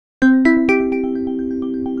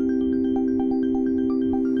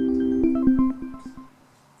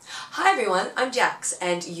everyone, I'm Jax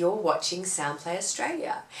and you're watching Soundplay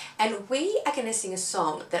Australia, and we are going to sing a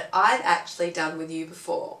song that I've actually done with you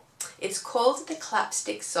before. It's called the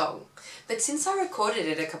Clapstick Song, but since I recorded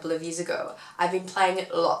it a couple of years ago, I've been playing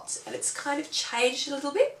it lots and it's kind of changed a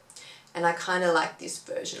little bit, and I kind of like this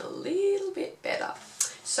version a little bit better.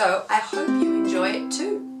 So I hope you enjoy it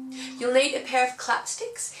too. You'll need a pair of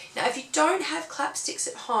clapsticks. Now if you don't have clapsticks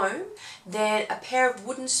at home, then a pair of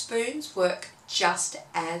wooden spoons work just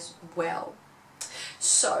as well.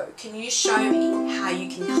 So can you show me how you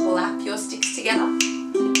can clap your sticks together?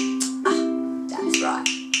 Ah, that's right.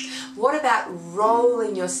 What about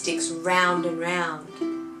rolling your sticks round and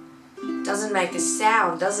round? Doesn't make a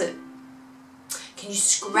sound, does it? Can you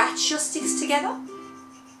scratch your sticks together?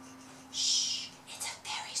 Shh, it's a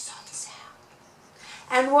very soft sound.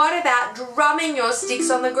 And what about drumming your sticks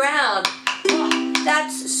on the ground? Oh,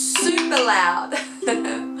 that's super loud.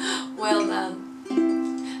 Well done.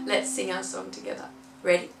 Let's sing our song together.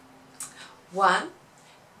 Ready? 1,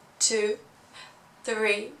 2,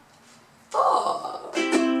 3, 4.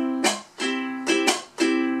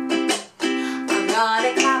 I'm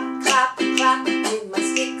gonna clap, clap, clap with my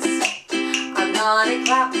sticks. I'm gonna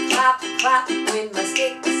clap, clap, clap with my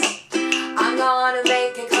sticks. I'm gonna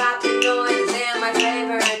make a clapping noise, they're my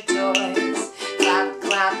favorite toys. Clap,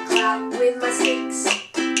 clap, clap with my sticks.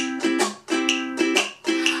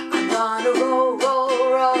 I'm gonna roll,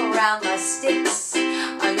 roll, roll round my sticks.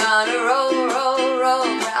 I'm gonna roll, roll, roll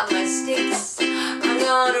round my sticks. I'm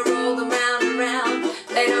gonna roll them round and round,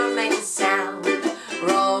 they don't make a sound.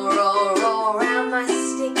 Roll, roll, roll round my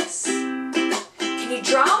sticks. Can you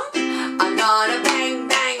drum? I'm gonna bang,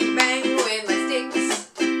 bang, bang with my sticks.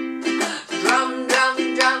 Drum, drum,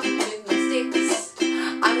 drum with my sticks.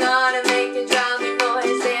 I'm gonna make a drumming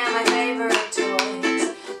noise, they're my favorite toys.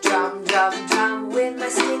 Drum, drum, drum with my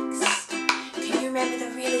sticks. Can you remember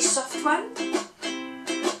the really soft one?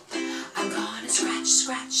 I'm gonna scratch,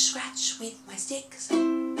 scratch, scratch with my sticks.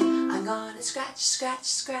 I'm gonna scratch, scratch,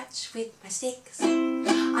 scratch with my sticks. I'm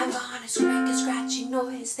gonna make a scratching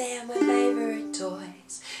noise, they're my favorite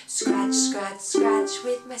toys. Scratch, scratch, scratch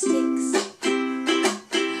with my sticks.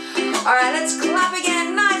 Alright, let's clap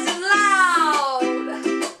again, nice and loud.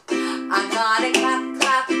 I'm gonna clap,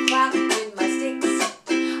 clap, clap with my sticks.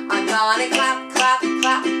 I'm gonna clap, clap,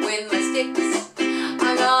 clap with my sticks.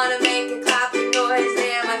 I'm gonna make a clapping noise,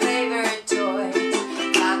 they're my favorite toys.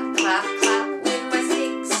 Clap, clap, clap with my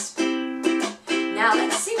sticks. Now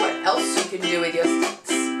let's see what else you can do with your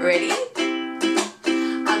sticks. Ready?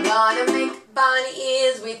 I'm gonna make bunny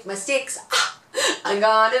ears with my sticks. I'm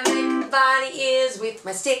gonna make bunny ears with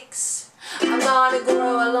my sticks. I'm gonna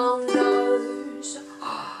grow a long nose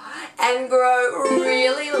and grow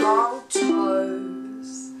really long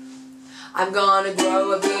toes. I'm gonna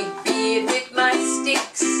grow a big beard with my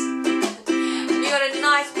sticks. Have you got a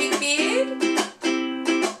nice big beard?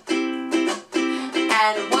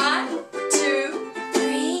 And 1, 2,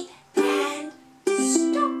 3, and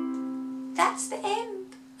stop. That's the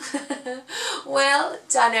end. Well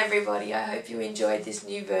done everybody, I hope you enjoyed this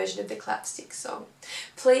new version of the Clapstick Song.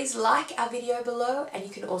 Please like our video below and you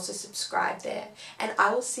can also subscribe there, and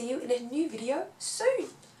I will see you in a new video soon.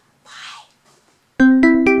 Bye.